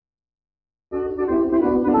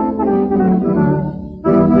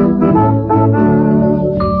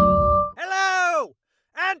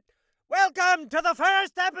to the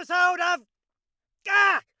first episode of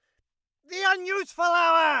The Unuseful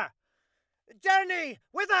Hour. Journey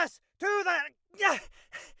with us to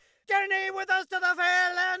the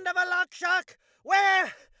fair land of Alaxsxaq,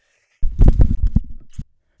 where...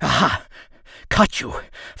 Aha! Caught you!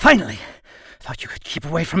 Finally! Thought you could keep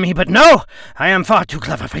away from me, but no! I am far too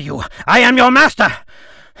clever for you. I am your master!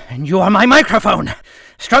 And you are my microphone!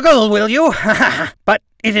 Struggle, will you? But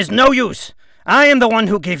it is no use. I am the one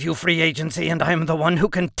who gave you free agency, and I am the one who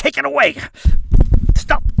can take it away.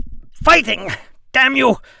 Stop fighting! Damn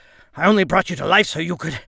you! I only brought you to life so you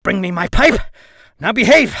could bring me my pipe. Now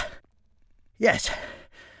behave! Yes.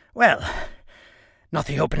 Well, not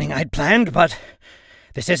the opening I'd planned, but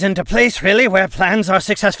this isn't a place, really, where plans are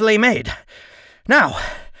successfully made. Now,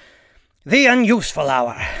 the Unuseful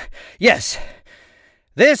Hour. Yes,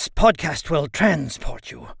 this podcast will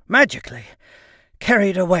transport you, magically,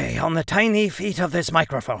 carried away on the tiny feet of this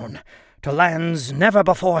microphone, to lands never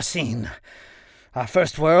before seen. Our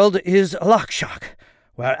first world is Alaxsxaq,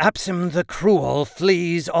 where Apsim the Cruel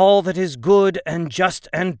flees all that is good and just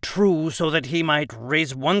and true so that he might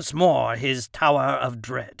raise once more his tower of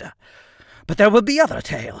dread. But there will be other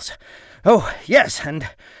tales. Oh, yes, and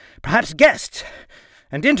perhaps guests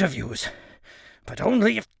and interviews. But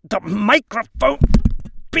only if the microphone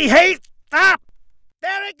behaves. Ah!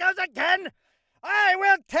 There it goes again! I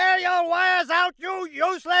will tear your wires out, you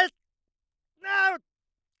useless! Now,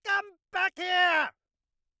 come back here!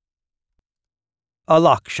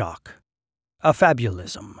 Alaxsxaq, a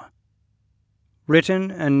Fabulism. Written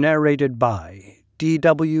and narrated by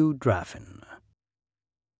DW Draffin.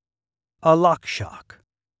 Alaxsxaq,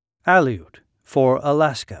 Aleut for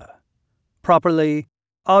Alaska, properly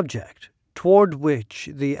object toward which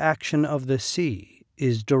the action of the sea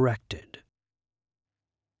is directed.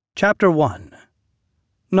 Chapter 1.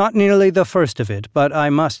 Not nearly the first of it, but I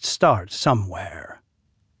must start somewhere.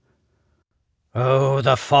 Oh,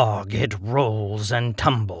 the fog, it rolls and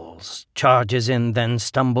tumbles, charges in, then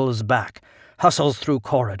stumbles back, hustles through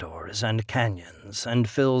corridors and canyons, and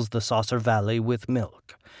fills the Saucer Valley with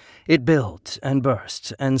milk. It builds and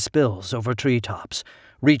bursts and spills over treetops,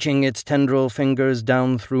 reaching its tendril fingers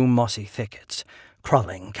down through mossy thickets,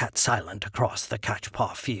 crawling cat-silent across the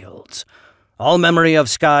catchpaw fields. All memory of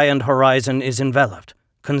sky and horizon is enveloped,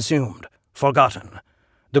 consumed, forgotten.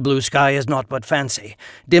 The blue sky is naught but fancy,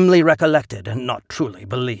 dimly recollected and not truly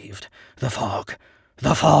believed. The fog!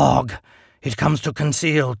 The fog! It comes to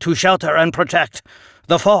conceal, to shelter and protect.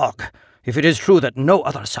 The fog! If it is true that no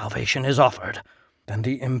other salvation is offered, then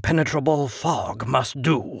the impenetrable fog must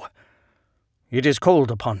do. It is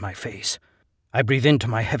cold upon my face. I breathe into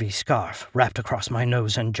my heavy scarf, wrapped across my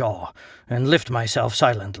nose and jaw, and lift myself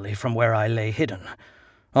silently from where I lay hidden.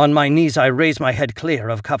 On my knees I raise my head clear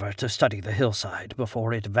of cover to study the hillside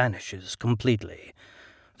before it vanishes completely.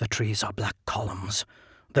 The trees are black columns.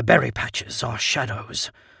 The berry patches are shadows.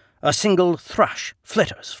 A single thrush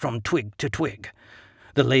flitters from twig to twig.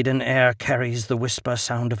 The laden air carries the whisper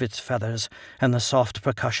sound of its feathers and the soft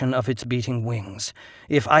percussion of its beating wings.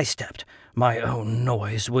 If I stepped, my own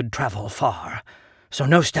noise would travel far. So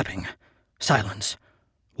no stepping. Silence.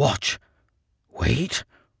 Watch. Wait.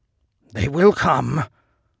 They will come.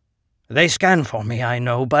 They scan for me, I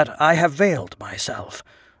know, but I have veiled myself.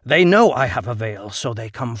 They know I have a veil, so they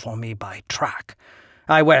come for me by track.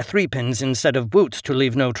 I wear 3-pins instead of boots to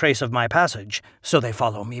leave no trace of my passage, so they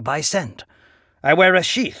follow me by scent. I wear a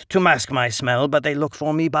sheath to mask my smell, but they look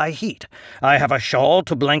for me by heat. I have a shawl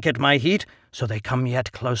to blanket my heat, so they come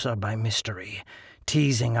yet closer by mystery,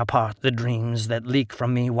 teasing apart the dreams that leak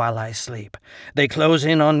from me while I sleep. They close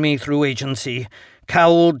in on me through agency,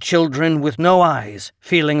 cowled children with no eyes,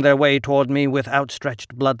 feeling their way toward me with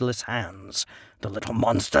outstretched bloodless hands. The little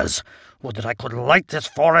monsters! Would that I could light this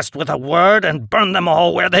forest with a word and burn them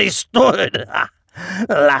all where they stood!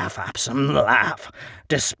 Laugh, Apsim, laugh.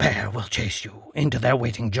 Despair will chase you into their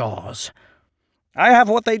waiting jaws. I have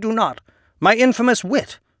what they do not, my infamous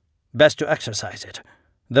wit. Best to exercise it.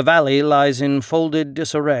 The valley lies in folded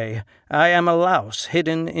disarray. I am a louse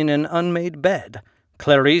hidden in an unmade bed.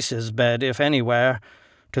 Clarice's bed, if anywhere.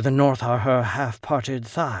 To the north are her half-parted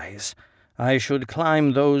thighs. I should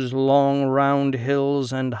climb those long, round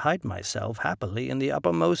hills and hide myself happily in the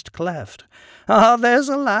uppermost cleft. Ah, there's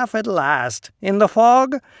a laugh at last. In the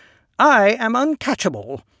fog, I am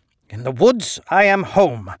uncatchable. In the woods, I am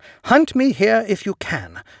home. Hunt me here if you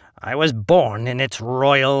can. I was born in its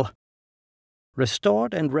royal...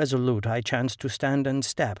 Restored and resolute, I chance to stand and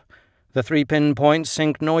step. The 3-pin points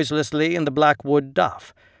sink noiselessly in the black wood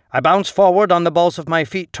duff. I bounce forward on the balls of my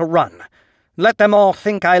feet to run. Let them all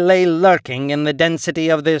think I lay lurking in the density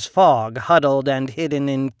of this fog, huddled and hidden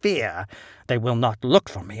in fear. They will not look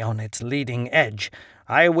for me on its leading edge.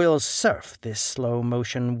 I will surf this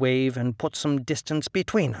slow-motion wave and put some distance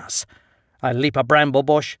between us. I leap a bramble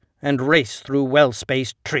bush and race through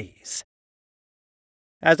well-spaced trees.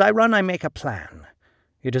 As I run, I make a plan.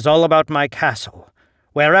 It is all about my castle.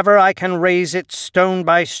 Wherever I can raise it stone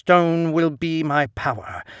by stone will be my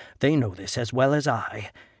power. They know this as well as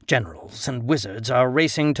I. Generals and wizards are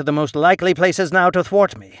racing to the most likely places now to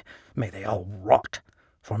thwart me. May they all rot.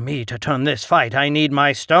 For me to turn this fight, I need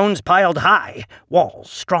my stones piled high,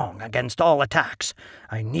 walls strong against all attacks.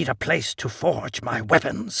 I need a place to forge my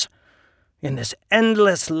weapons. In this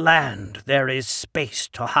endless land, there is space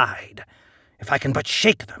to hide. If I can but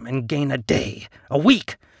shake them and gain a day, a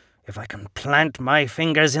week, if I can plant my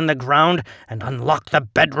fingers in the ground and unlock the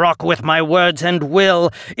bedrock with my words and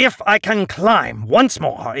will, if I can climb once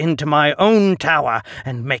more into my own tower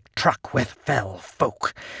and make truck with fell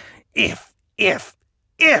folk, if,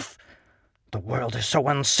 the world is so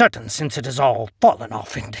uncertain since it has all fallen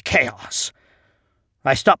off into chaos.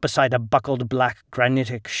 I stop beside a buckled black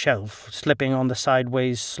granitic shelf, slipping on the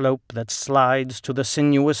sideways slope that slides to the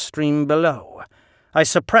sinuous stream below. I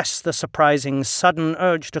suppress the surprising, sudden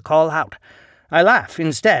urge to call out. I laugh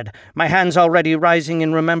instead, my hands already rising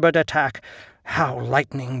in remembered attack. How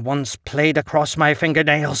lightning once played across my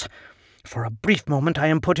fingernails! For a brief moment I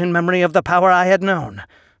am put in memory of the power I had known.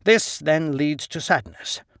 This then leads to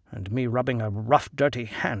sadness, and me rubbing a rough, dirty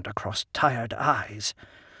hand across tired eyes.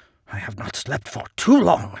 I have not slept for too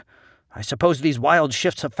long. I suppose these wild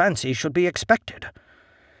shifts of fancy should be expected.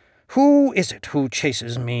 Who is it who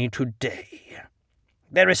chases me today?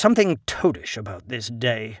 There is something toadish about this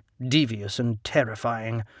day, devious and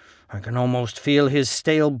terrifying. I can almost feel his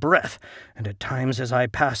stale breath, and at times as I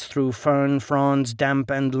pass through fern fronds damp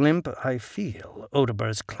and limp, I feel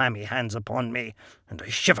Odober's clammy hands upon me, and I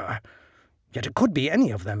shiver. Yet it could be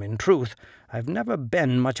any of them, in truth. I've never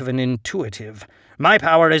been much of an intuitive. My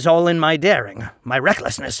power is all in my daring, my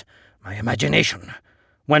recklessness, my imagination.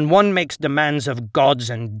 When one makes demands of gods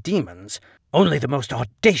and demons, only the most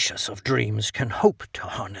audacious of dreams can hope to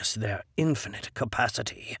harness their infinite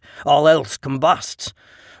capacity. All else combusts.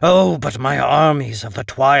 Oh, but my armies of the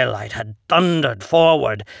twilight had thundered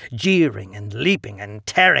forward, jeering and leaping and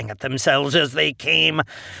tearing at themselves as they came.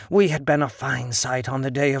 We had been a fine sight on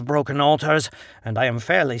the day of broken altars, and I am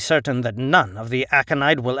fairly certain that none of the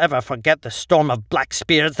Aconite will ever forget the storm of black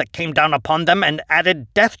spears that came down upon them and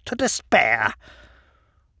added death to despair.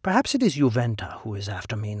 Perhaps it is Juventa who is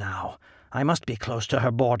after me now. I must be close to her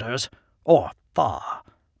borders, or far.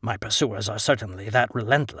 My pursuers are certainly that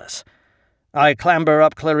relentless. I clamber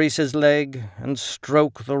up Clarice's leg and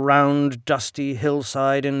stroke the round, dusty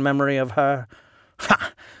hillside in memory of her.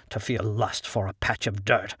 Ha! To feel lust for a patch of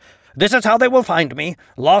dirt. This is how they will find me,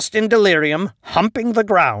 lost in delirium, humping the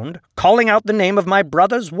ground, calling out the name of my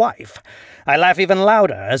brother's wife. I laugh even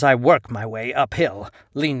louder as I work my way uphill,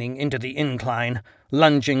 leaning into the incline,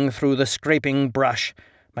 lunging through the scraping brush.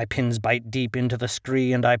 My pins bite deep into the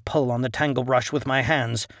scree, and I pull on the tangle brush with my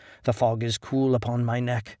hands. The fog is cool upon my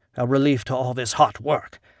neck, a relief to all this hot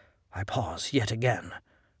work. I pause yet again,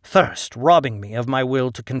 thirst robbing me of my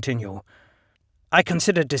will to continue. I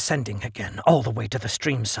consider descending again, all the way to the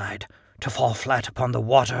stream side, to fall flat upon the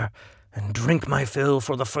water and drink my fill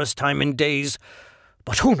for the first time in days.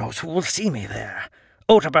 But who knows who will see me there?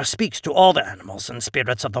 Otober speaks to all the animals and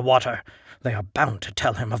spirits of the water. They are bound to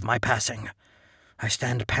tell him of my passing. I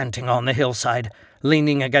stand panting on the hillside,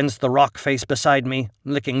 leaning against the rock face beside me,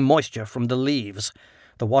 licking moisture from the leaves.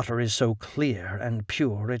 The water is so clear and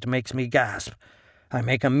pure it makes me gasp. I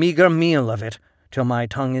make a meager meal of it, till my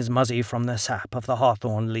tongue is muzzy from the sap of the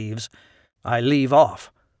hawthorn leaves. I leave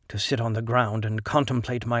off, to sit on the ground and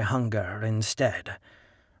contemplate my hunger instead.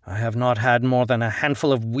 I have not had more than a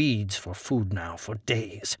handful of weeds for food now for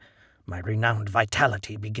days. My renowned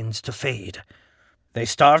vitality begins to fade. They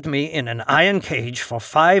starved me in an iron cage for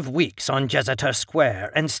 5 weeks on Jezeter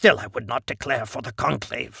Square, and still I would not declare for the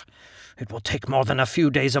conclave. It will take more than a few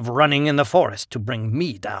days of running in the forest to bring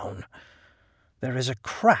me down. There is a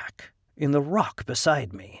crack in the rock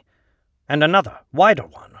beside me, and another, wider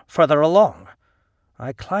one, further along.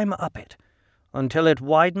 I climb up it, until it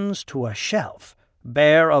widens to a shelf,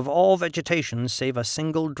 bare of all vegetation save a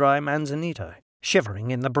single dry manzanita,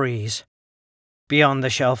 shivering in the breeze. Beyond the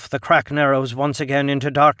shelf, the crack narrows once again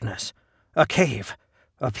into darkness. A cave,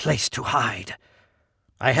 a place to hide.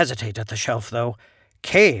 I hesitate at the shelf, though.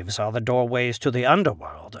 Caves are the doorways to the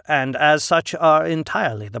underworld, and as such are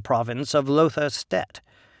entirely the province of Lothar Stedt.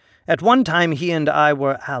 At one time he and I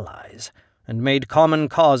were allies, and made common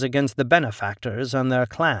cause against the benefactors and their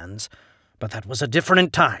clans, but that was a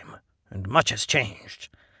different time, and much has changed.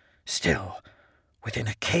 Still, within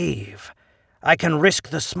a cave, I can risk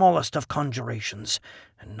the smallest of conjurations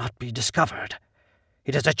and not be discovered.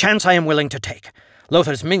 It is a chance I am willing to take.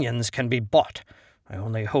 Lothar's minions can be bought. I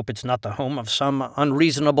only hope it's not the home of some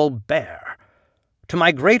unreasonable bear. To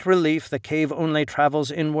my great relief, the cave only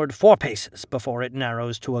travels inward 4 paces before it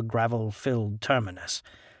narrows to a gravel-filled terminus.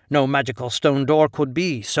 No magical stone door could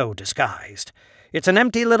be so disguised. It's an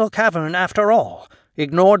empty little cavern after all,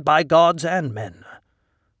 ignored by gods and men.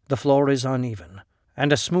 The floor is uneven,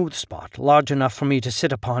 and a smooth spot large enough for me to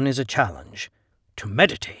sit upon is a challenge. To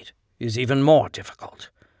meditate is even more difficult.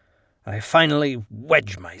 I finally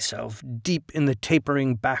wedge myself deep in the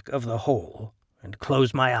tapering back of the hole and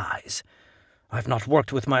close my eyes. I've not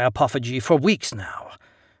worked with my apophagy for weeks now,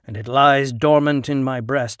 and it lies dormant in my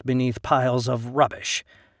breast beneath piles of rubbish.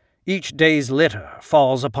 Each day's litter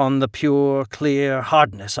falls upon the pure, clear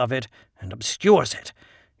hardness of it and obscures it.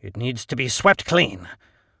 It needs to be swept clean.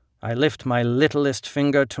 I lift my littlest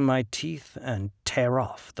finger to my teeth and tear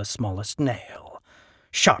off the smallest nail.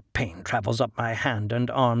 Sharp pain travels up my hand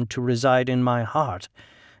and arm to reside in my heart,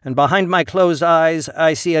 and behind my closed eyes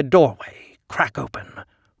I see a doorway crack open,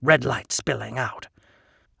 red light spilling out.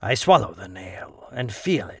 I swallow the nail and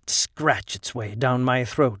feel it scratch its way down my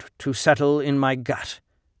throat to settle in my gut.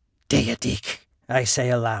 Deadik, I say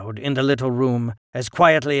aloud in the little room, as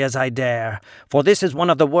quietly as I dare, for this is one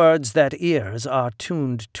of the words that ears are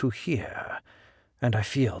tuned to hear. And I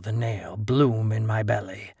feel the nail bloom in my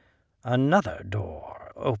belly. Another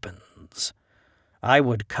door opens. I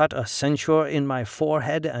would cut a censure in my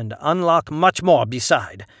forehead and unlock much more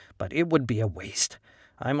beside, but it would be a waste.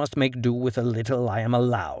 I must make do with the little I am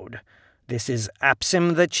allowed. This is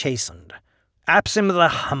Apsim the chastened, Apsim the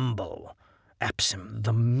humble, Apsim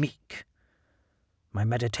the meek. My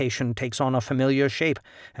meditation takes on a familiar shape,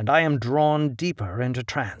 and I am drawn deeper into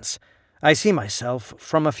trance. I see myself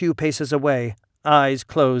from a few paces away, eyes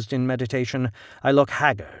closed in meditation. I look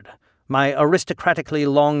haggard. My aristocratically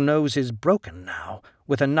long nose is broken now,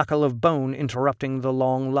 with a knuckle of bone interrupting the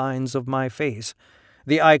long lines of my face.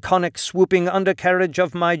 The iconic swooping undercarriage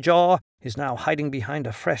of my jaw is now hiding behind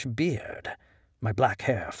a fresh beard. My black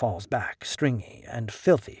hair falls back, stringy and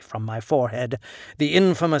filthy, from my forehead. The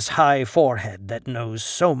infamous high forehead that knows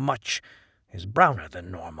so much is browner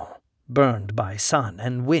than normal, burned by sun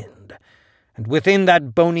and wind. And within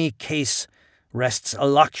that bony case rests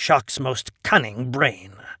Alaxsxaq's most cunning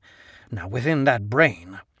brain. Now within that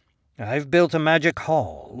brain, I've built a magic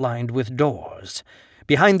hall lined with doors.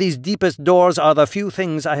 Behind these deepest doors are the few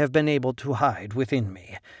things I have been able to hide within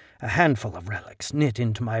me. A handful of relics knit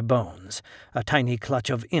into my bones, a tiny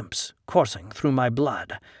clutch of imps coursing through my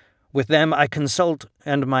blood. With them I consult,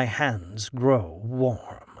 and my hands grow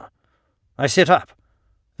warm. I sit up.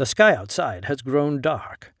 The sky outside has grown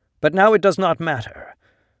dark, but now it does not matter.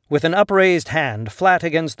 With an upraised hand flat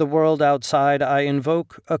against the world outside, I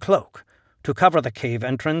invoke a cloak to cover the cave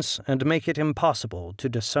entrance and make it impossible to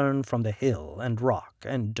discern from the hill and rock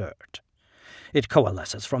and dirt. It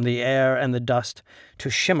coalesces from the air and the dust to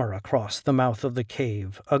shimmer across the mouth of the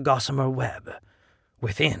cave, a gossamer web.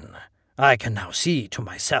 Within, I can now see to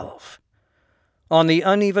myself. On the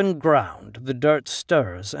uneven ground, the dirt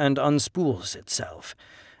stirs and unspools itself.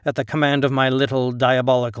 At the command of my little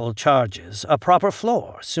diabolical charges, a proper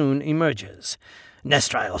floor soon emerges.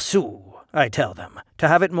 Nestril su, I tell them, to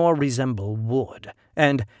have it more resemble wood,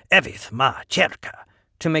 and evith ma cherka,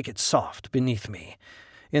 to make it soft beneath me.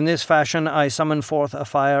 In this fashion I summon forth a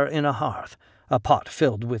fire in a hearth, a pot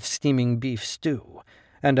filled with steaming beef stew,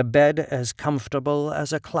 and a bed as comfortable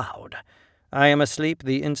as a cloud. I am asleep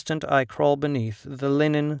the instant I crawl beneath the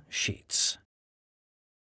linen sheets.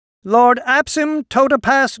 "Lord Apsim,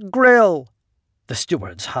 Totapas, Gryl!" The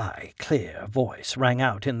steward's high, clear voice rang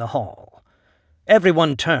out in the hall.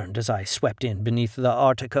 Everyone turned as I swept in beneath the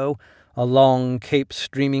artico, a long cape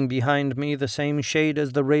streaming behind me the same shade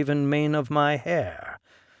as the raven mane of my hair.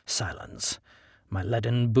 Silence. My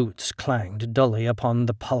leaden boots clanged dully upon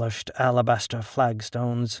the polished alabaster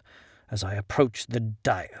flagstones as I approached the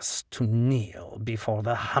dais to kneel before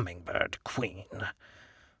the hummingbird queen.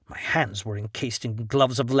 My hands were encased in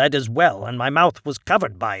gloves of lead as well, and my mouth was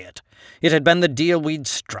covered by it. It had been the deal we'd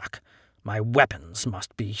struck. My weapons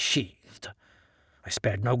must be sheathed. I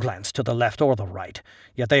spared no glance to the left or the right,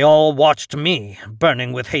 yet they all watched me,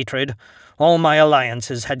 burning with hatred. All my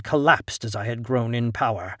alliances had collapsed as I had grown in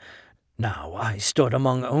power. Now I stood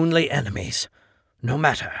among only enemies. No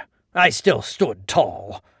matter, I still stood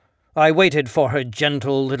tall. I waited for her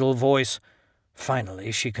gentle little voice.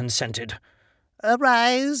 Finally she consented.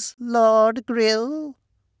 Arise, Lord Gryl.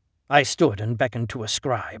 I stood and beckoned to a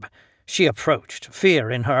scribe. She approached, fear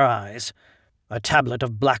in her eyes. A tablet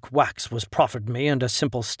of black wax was proffered me and a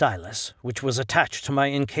simple stylus, which was attached to my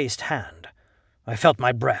encased hand. I felt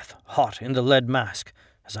my breath, hot in the lead mask,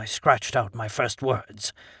 as I scratched out my first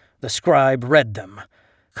words. The scribe read them.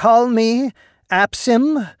 Call me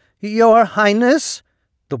Apsim, your highness.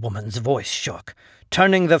 The woman's voice shook,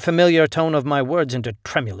 turning the familiar tone of my words into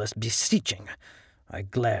tremulous beseeching. I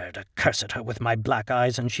glared a curse at her with my black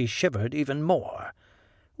eyes, and she shivered even more.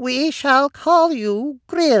 We shall call you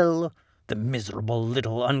Gryl, the miserable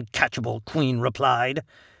little uncatchable queen replied.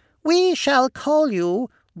 We shall call you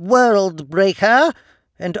World-Breaker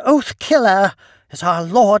and Oath-Killer, as our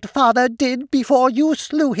Lord Father did before you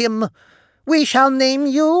slew him. We shall name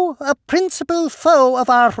you a principal foe of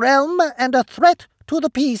our realm and a threat to the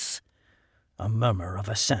peace. A murmur of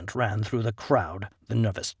assent ran through the crowd, the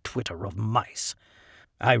nervous twitter of mice.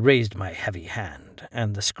 I raised my heavy hand,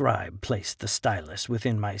 and the scribe placed the stylus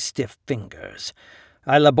within my stiff fingers.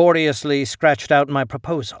 I laboriously scratched out my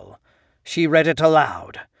proposal. She read it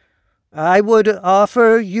aloud. I would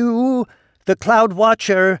offer you the Cloud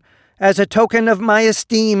Watcher as a token of my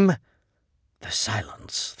esteem. The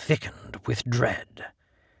silence thickened with dread.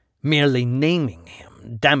 Merely naming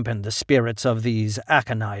him dampened the spirits of these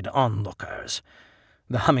aconite onlookers.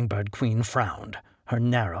 The hummingbird queen frowned, her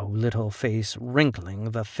narrow little face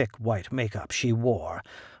wrinkling the thick white makeup she wore.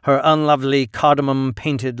 Her unlovely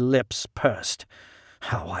cardamom-painted lips pursed.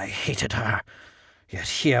 How I hated her! Yet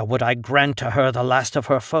here would I grant to her the last of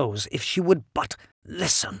her foes, if she would but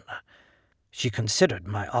listen. She considered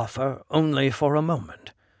my offer only for a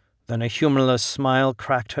moment. Then a humorless smile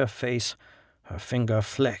cracked her face. Her finger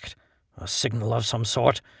flicked, a signal of some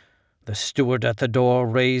sort. The steward at the door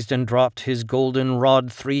raised and dropped his golden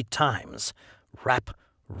rod 3 times. Rap,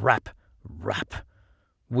 rap, rap.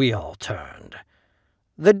 We all turned.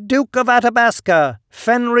 The Duke of Athabasca,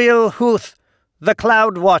 Fenrir Huth, the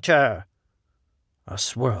Cloud Watcher. A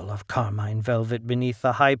swirl of carmine velvet beneath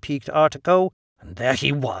the high-peaked artico, and there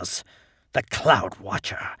he was. The Cloud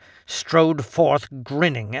Watcher strode forth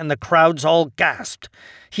grinning, and the crowds all gasped.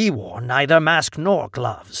 He wore neither mask nor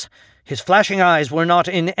gloves. His flashing eyes were not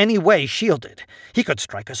in any way shielded. He could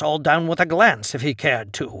strike us all down with a glance if he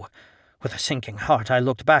cared to. With a sinking heart I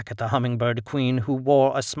looked back at the hummingbird queen, who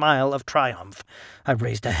wore a smile of triumph. I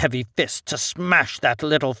raised a heavy fist to smash that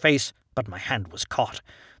little face, but my hand was caught.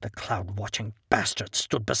 The cloud-watching bastard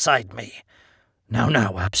stood beside me. Now,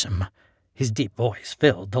 Apsim. His deep voice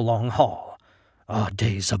filled the long hall. Our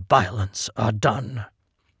days of violence are done.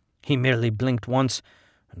 He merely blinked once,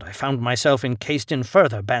 and I found myself encased in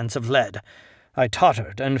further bands of lead. I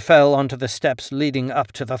tottered and fell onto the steps leading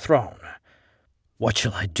up to the throne. What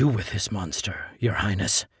shall I do with this monster, Your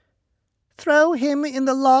Highness? Throw him in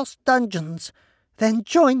the lost dungeons, then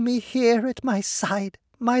join me here at my side,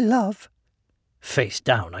 my love. Face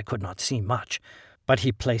down, I could not see much, but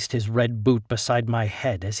he placed his red boot beside my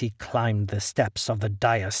head as he climbed the steps of the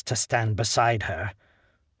dais to stand beside her.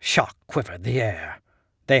 Shock quivered the air.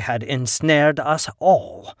 They had ensnared us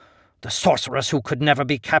all. The sorceress who could never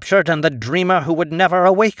be captured and the dreamer who would never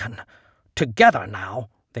awaken. Together now,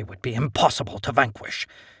 they would be impossible to vanquish.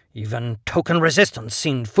 Even token resistance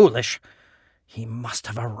seemed foolish. He must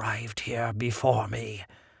have arrived here before me.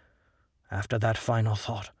 After that final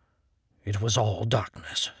thought, it was all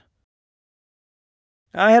darkness.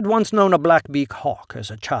 I had once known a black-beak hawk as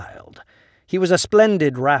a child. He was a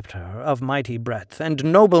splendid raptor of mighty breadth and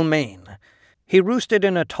noble mane. He roosted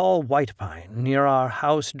in a tall white pine near our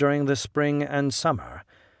house during the spring and summer.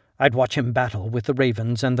 I'd watch him battle with the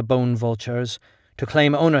ravens and the bone vultures, to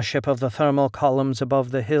claim ownership of the thermal columns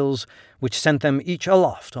above the hills, which sent them each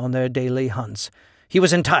aloft on their daily hunts. He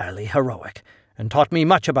was entirely heroic, and taught me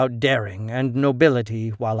much about daring and nobility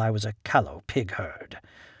while I was a callow pig-herd.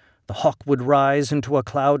 The hawk would rise into a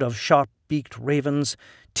cloud of sharp-beaked ravens,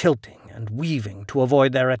 tilting and weaving to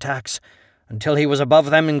avoid their attacks, until he was above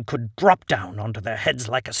them and could drop down onto their heads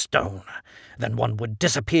like a stone. Then one would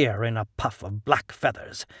disappear in a puff of black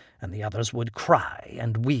feathers, and the others would cry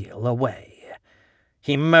and wheel away.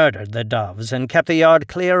 He murdered the doves and kept the yard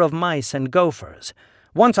clear of mice and gophers.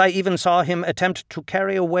 Once I even saw him attempt to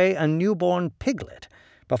carry away a newborn piglet,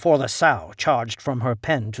 before the sow charged from her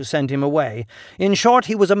pen to send him away. In short,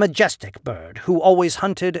 he was a majestic bird who always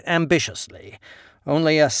hunted ambitiously.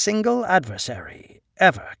 Only a single adversary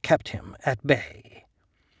ever kept him at bay.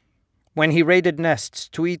 When he raided nests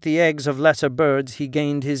to eat the eggs of lesser birds, he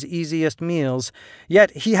gained his easiest meals,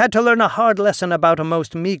 yet he had to learn a hard lesson about a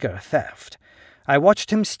most meager theft. I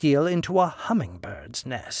watched him steal into a hummingbird's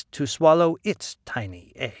nest to swallow its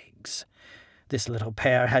tiny eggs. This little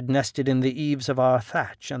pair had nested in the eaves of our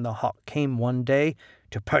thatch, and the hawk came one day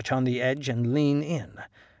to perch on the edge and lean in.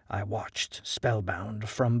 I watched, spellbound,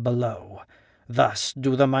 from below. Thus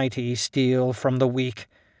do the mighty steal from the weak.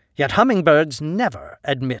 Yet hummingbirds never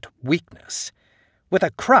admit weakness. With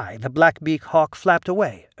a cry, the black-beak hawk flapped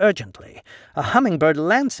away, urgently, a hummingbird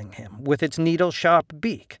lancing him with its needle-sharp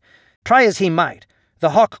beak. Try as he might,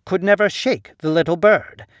 the hawk could never shake the little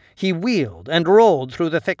bird. He wheeled and rolled through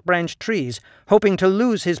the thick-branched trees, hoping to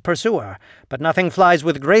lose his pursuer, but nothing flies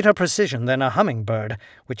with greater precision than a hummingbird,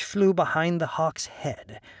 which flew behind the hawk's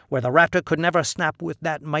head, where the raptor could never snap with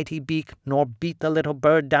that mighty beak, nor beat the little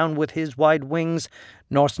bird down with his wide wings,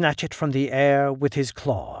 nor snatch it from the air with his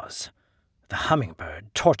claws. The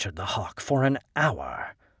hummingbird tortured the hawk for an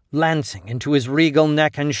hour, lancing into his regal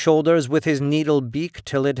neck and shoulders with his needle beak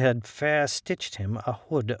till it had fair stitched him a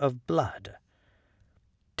hood of blood.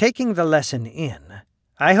 Taking the lesson in,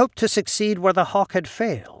 I hoped to succeed where the hawk had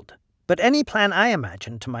failed, but any plan I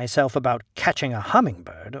imagined to myself about catching a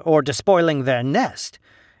hummingbird or despoiling their nest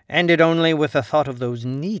ended only with the thought of those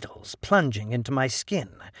needles plunging into my skin.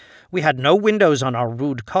 We had no windows on our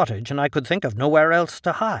rude cottage, and I could think of nowhere else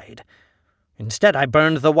to hide. Instead, I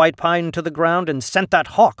burned the white pine to the ground and sent that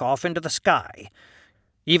hawk off into the sky.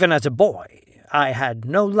 Even as a boy, I had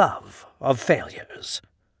no love of failures.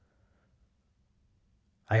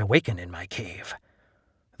 I awaken in my cave.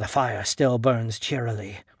 The fire still burns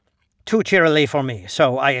cheerily. Too cheerily for me,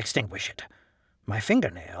 so I extinguish it. My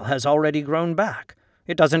fingernail has already grown back.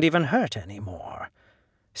 It doesn't even hurt any more.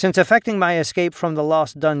 Since effecting my escape from the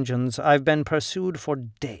lost dungeons, I've been pursued for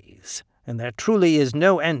days, and there truly is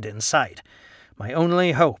no end in sight. My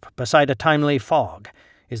only hope, beside a timely fog,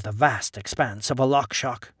 is the vast expanse of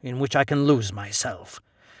Alaxsxaq in which I can lose myself.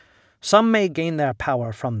 Some may gain their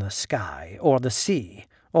power from the sky or the sea,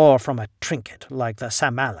 or from a trinket like the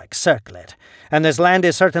Samalek circlet, and this land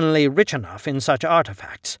is certainly rich enough in such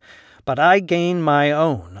artifacts. But I gain my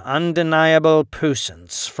own undeniable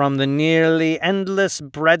puissance from the nearly endless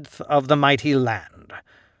breadth of the mighty land.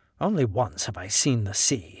 Only once have I seen the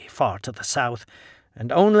sea, far to the south, and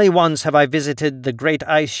only once have I visited the great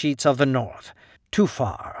ice sheets of the north, too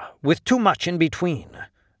far, with too much in between.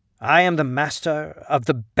 I am the master of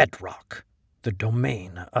the bedrock, the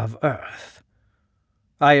domain of earth.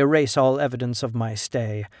 I erase all evidence of my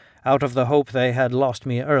stay, out of the hope they had lost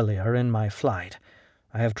me earlier in my flight.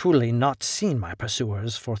 I have truly not seen my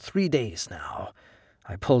pursuers for 3 days now.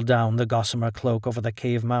 I pull down the gossamer cloak over the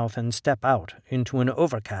cave mouth and step out into an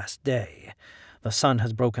overcast day. The sun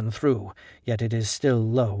has broken through, yet it is still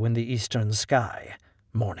low in the eastern sky.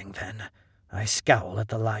 Morning, then. I scowl at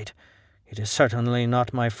the light. It is certainly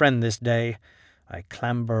not my friend this day. I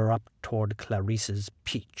clamber up toward Clarice's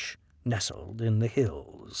peach, nestled in the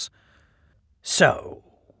hills. So,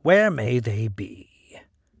 where may they be?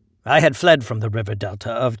 I had fled from the river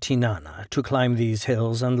delta of Tinana to climb these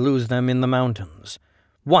hills and lose them in the mountains.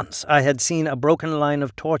 Once I had seen a broken line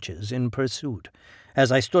of torches in pursuit,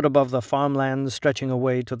 as I stood above the farmlands stretching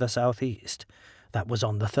away to the southeast. That was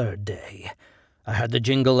on the 3rd day. I heard the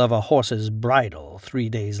jingle of a horse's bridle 3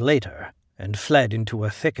 days later, and fled into a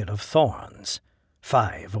thicket of thorns.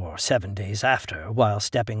 5 or 7 days after, while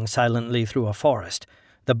stepping silently through a forest,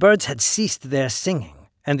 the birds had ceased their singing,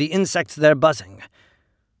 and the insects their buzzing.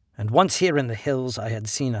 And once here in the hills I had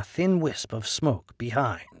seen a thin wisp of smoke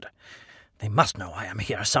behind. They must know I am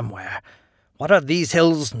here somewhere. What are these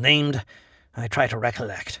hills named? I try to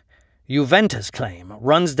recollect. Juventa's claim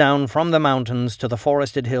runs down from the mountains to the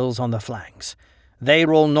forested hills on the flanks. They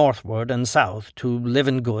roll northward and south to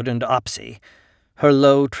Livengood and Apsim. Her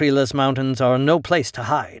low, treeless mountains are no place to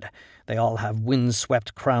hide. They all have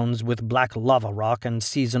wind-swept crowns with black lava rock and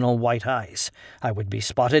seasonal white ice. I would be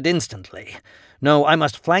spotted instantly. No, I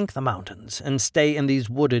must flank the mountains and stay in these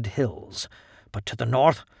wooded hills. But to the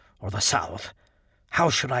north or the south, how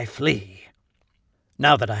should I flee?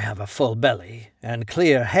 Now that I have a full belly and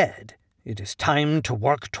clear head, it is time to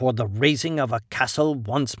work toward the raising of a castle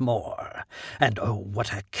once more. And oh,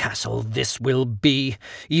 what a castle this will be,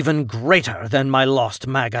 even greater than my lost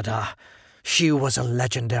Magadha. She was a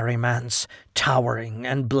legendary manse, towering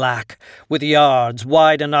and black, with yards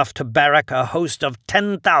wide enough to barrack a host of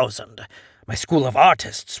 10,000. My school of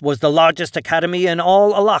artists was the largest academy in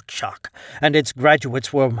all Alaxsxaq, and its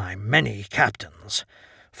graduates were my many captains.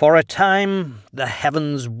 For a time, the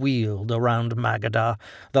heavens wheeled around Magadha.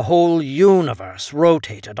 The whole universe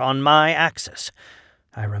rotated on my axis.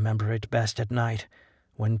 I remember it best at night,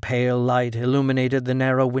 when pale light illuminated the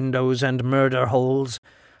narrow windows and murder holes.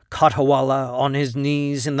 Kotawalla on his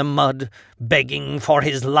knees in the mud, begging for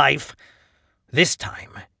his life. This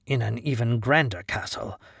time, in an even grander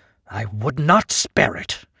castle, I would not spare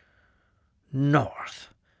it. North.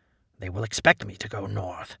 They will expect me to go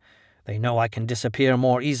north. They know I can disappear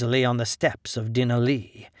more easily on the steppes of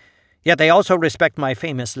Dinali. Yet they also respect my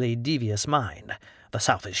famously devious mind. The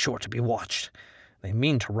south is sure to be watched. They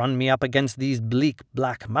mean to run me up against these bleak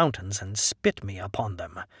black mountains and spit me upon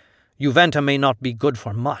them. Juventa may not be good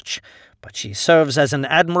for much, but she serves as an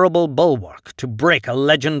admirable bulwark to break a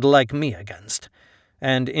legend like me against.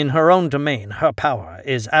 And in her own domain her power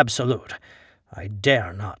is absolute. I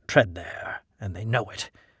dare not tread there, and they know it.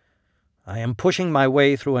 I am pushing my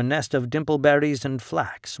way through a nest of dimpleberries and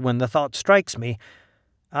flax when the thought strikes me,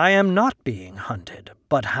 I am not being hunted,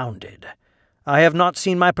 but hounded. I have not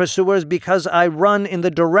seen my pursuers because I run in the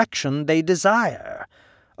direction they desire.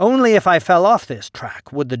 Only if I fell off this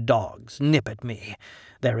track would the dogs nip at me.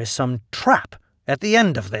 There is some trap at the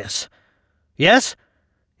end of this. Yes?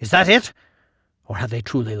 Is that it? Or have they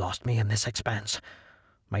truly lost me in this expanse?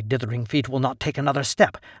 My dithering feet will not take another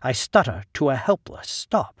step. I stutter to a helpless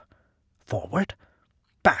stop. Forward?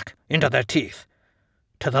 Back into their teeth.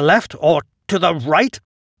 To the left or to the right?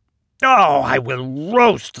 Oh, I will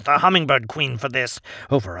roast the hummingbird queen for this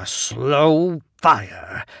over a slow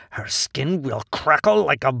fire. Her skin will crackle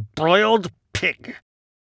like a broiled pig.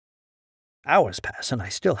 Hours pass and I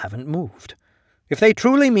still haven't moved. If they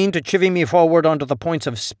truly mean to chivvy me forward onto the points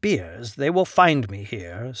of spears, they will find me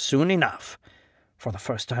here soon enough. For the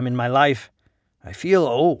first time in my life, I feel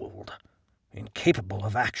old, incapable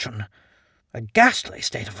of action. A ghastly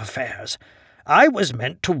state of affairs. I was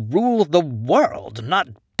meant to rule the world, not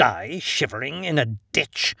die shivering in a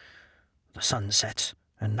ditch. The sun sets,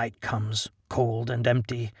 and night comes, cold and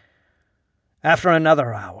empty. After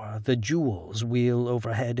another hour, the jewels wheel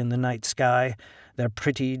overhead in the night sky, their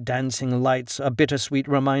pretty dancing lights a bittersweet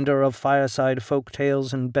reminder of fireside folk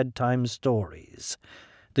tales and bedtime stories.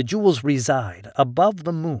 The jewels reside above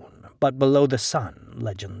the moon, but below the sun,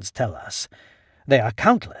 legends tell us. They are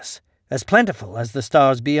countless, as plentiful as the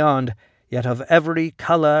stars beyond, yet of every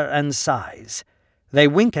color and size. They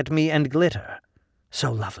wink at me and glitter.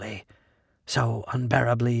 So lovely, so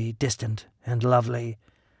unbearably distant and lovely.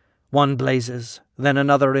 One blazes, then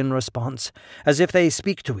another in response, as if they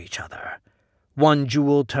speak to each other. One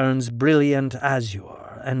jewel turns brilliant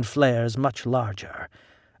azure and flares much larger.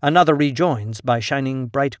 Another rejoins by shining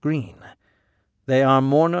bright green. They are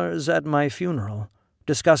mourners at my funeral,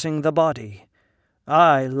 discussing the body.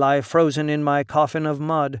 I lie frozen in my coffin of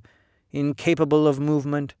mud, incapable of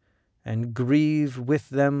movement, and grieve with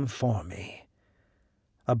them for me.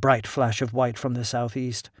 A bright flash of white from the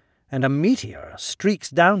southeast, and a meteor streaks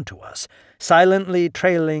down to us, silently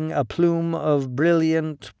trailing a plume of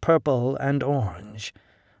brilliant purple and orange.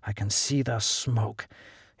 I can see the smoke.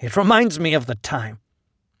 It reminds me of the time.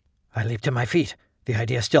 I leap to my feet, the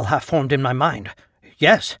idea still half formed in my mind.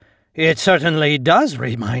 Yes, it certainly does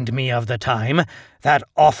remind me of the time, that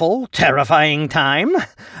awful, terrifying time.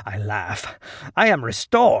 I laugh. I am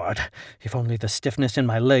restored. If only the stiffness in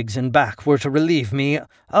my legs and back were to relieve me.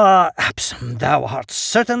 Apsim, thou art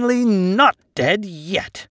certainly not dead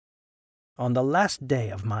yet. On the last day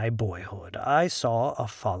of my boyhood, I saw a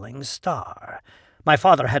falling star. My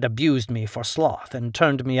father had abused me for sloth and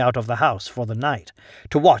turned me out of the house for the night,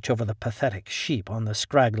 to watch over the pathetic sheep on the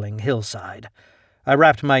scraggling hillside. I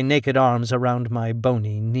wrapped my naked arms around my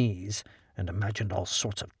bony knees, and imagined all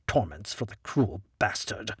sorts of torments for the cruel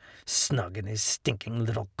bastard, snug in his stinking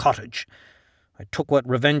little cottage. I took what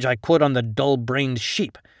revenge I could on the dull-brained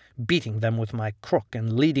sheep, beating them with my crook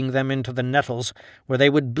and leading them into the nettles, where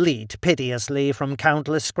they would bleat piteously from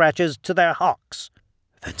countless scratches to their hocks.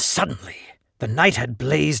 Then suddenly the night had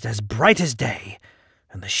blazed as bright as day,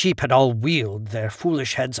 and the sheep had all wheeled their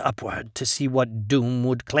foolish heads upward to see what doom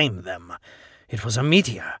would claim them. It was a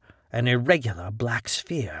meteor, an irregular black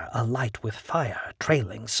sphere alight with fire,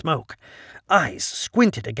 trailing smoke. Eyes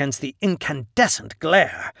squinted against the incandescent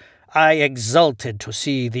glare. I exulted to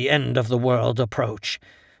see the end of the world approach.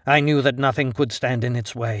 I knew that nothing could stand in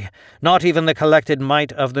its way, not even the collected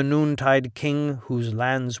might of the noontide king whose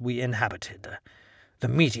lands we inhabited. The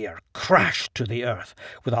meteor crashed to the earth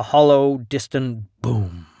with a hollow, distant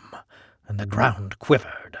boom, and the ground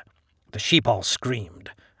quivered. The sheep all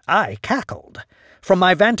screamed. I cackled. From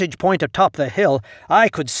my vantage point atop the hill, I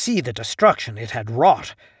could see the destruction it had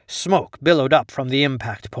wrought. Smoke billowed up from the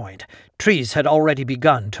impact point. Trees had already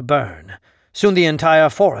begun to burn. Soon the entire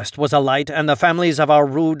forest was alight, and the families of our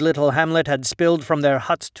rude little hamlet had spilled from their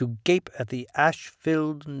huts to gape at the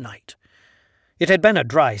ash-filled night. It had been a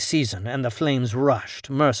dry season, and the flames rushed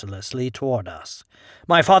mercilessly toward us.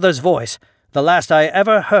 My father's voice, the last I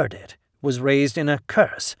ever heard it, was raised in a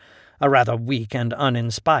curse, a rather weak and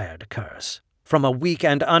uninspired curse. From a weak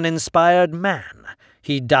and uninspired man,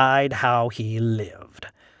 he died how he lived.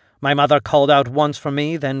 My mother called out once for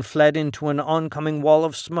me, then fled into an oncoming wall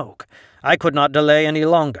of smoke. I could not delay any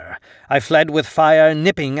longer. I fled with fire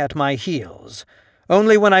nipping at my heels.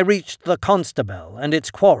 Only when I reached the constable and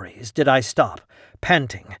its quarries did I stop,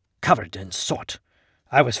 panting, covered in soot.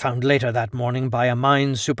 I was found later that morning by a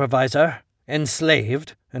mine supervisor,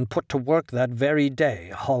 enslaved, and put to work that very day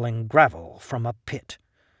hauling gravel from a pit.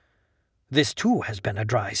 This too has been a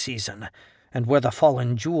dry season, and where the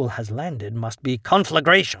fallen jewel has landed must be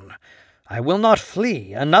conflagration. I will not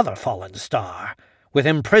flee another fallen star. With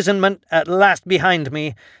imprisonment at last behind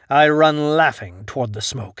me, I run laughing toward the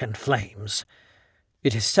smoke and flames.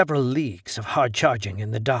 It is several leagues of hard charging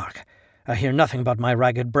in the dark. I hear nothing but my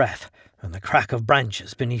ragged breath and the crack of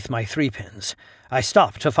branches beneath my 3-pins. I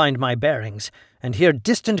stop to find my bearings and hear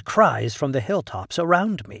distant cries from the hilltops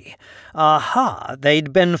around me. Aha,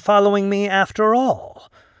 they'd been following me after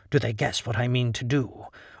all. Do they guess what I mean to do?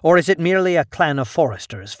 Or is it merely a clan of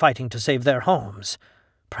foresters fighting to save their homes?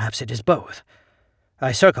 Perhaps it is both.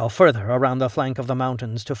 I circle further around the flank of the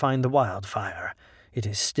mountains to find the wildfire. It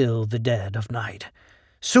is still the dead of night.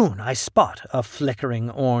 Soon I spot a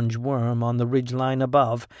flickering orange worm on the ridgeline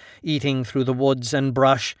above, eating through the woods and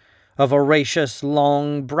brush, a voracious,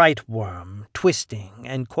 long, bright worm, twisting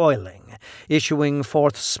and coiling, issuing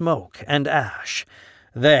forth smoke and ash.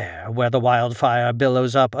 There, where the wildfire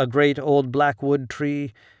billows up a great old blackwood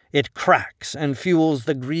tree, it cracks and fuels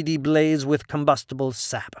the greedy blaze with combustible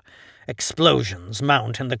sap. Explosions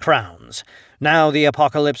mount in the crowns. Now the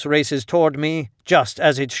apocalypse races toward me, just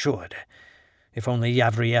as it should. If only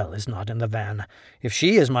Yavriel is not in the van. If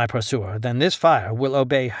she is my pursuer, then this fire will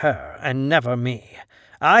obey her, and never me.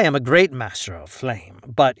 I am a great master of flame,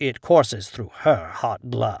 but it courses through her hot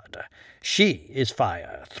blood. She is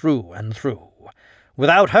fire through and through.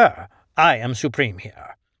 Without her, I am supreme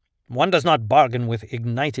here. One does not bargain with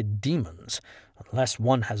ignited demons, unless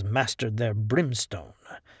one has mastered their brimstone.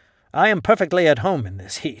 I am perfectly at home in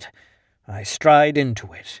this heat. I stride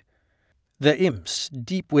into it. The imps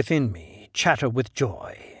deep within me chatter with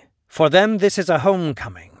joy. For them this is a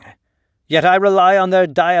homecoming. Yet I rely on their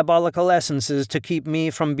diabolical essences to keep me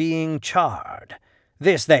from being charred.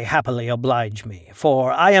 This they happily oblige me,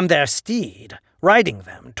 for I am their steed, riding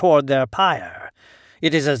them toward their pyre.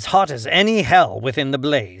 It is as hot as any hell within the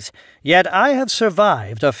blaze, yet I have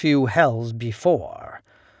survived a few hells before.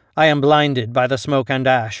 I am blinded by the smoke and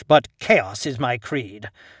ash, but chaos is my creed.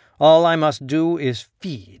 All I must do is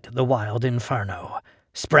feed the wild inferno,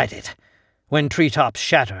 spread it. When treetops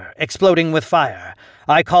shatter, exploding with fire,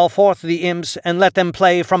 I call forth the imps and let them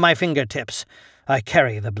play from my fingertips. I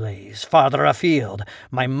carry the blaze farther afield,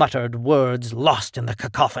 my muttered words lost in the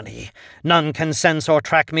cacophony. None can sense or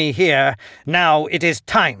track me here. Now it is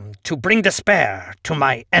time to bring despair to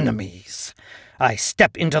my enemies. I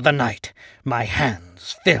step into the night, my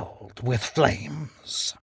hands filled with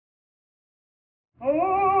flames.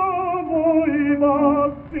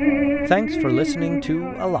 Thanks for listening to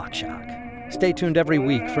Alaxsxaq. Stay tuned every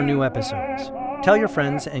week for new episodes. Tell your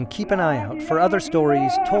friends and keep an eye out for other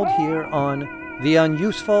stories told here on The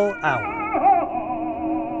Unuseful Hour.